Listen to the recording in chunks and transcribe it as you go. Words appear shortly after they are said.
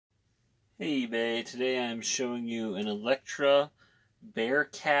Hey eBay, today I'm showing you an Electra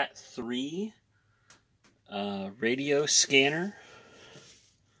Bearcat 3 radio scanner.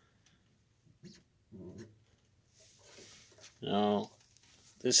 Now,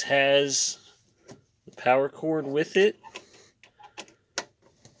 this has the power cord with it,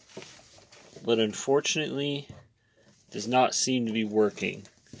 but unfortunately does not seem to be working.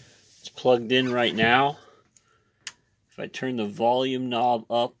 It's plugged in right now. If I turn the volume knob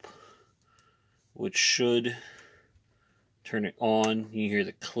up, which should turn it on, you hear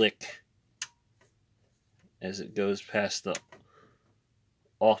the click as it goes past the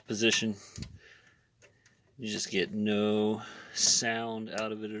off position. You just get no sound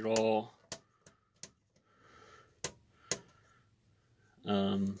out of it at all.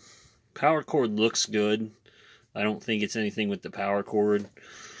 Power cord looks good. I don't think it's anything with the power cord.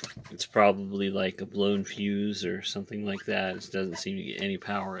 It's probably like a blown fuse or something like that. It doesn't seem to get any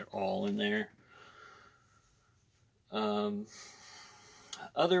power at all in there.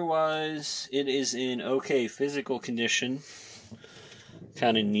 Otherwise, it is in okay physical condition.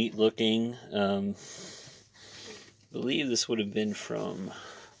 Kind of neat looking. I believe this would have been from,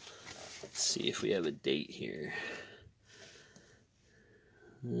 let's see if we have a date here.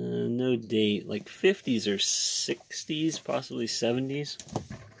 No date, like 50s or 60s, possibly 70s.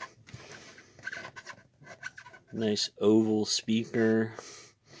 Nice oval speaker.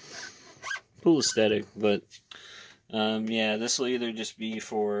 Cool aesthetic, but yeah, this will either just be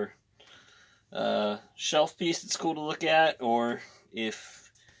for shelf piece that's cool to look at, or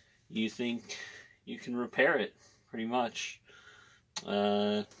if you think you can repair it, pretty much.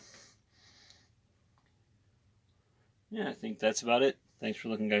 Yeah, I think that's about it. Thanks for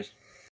looking, guys.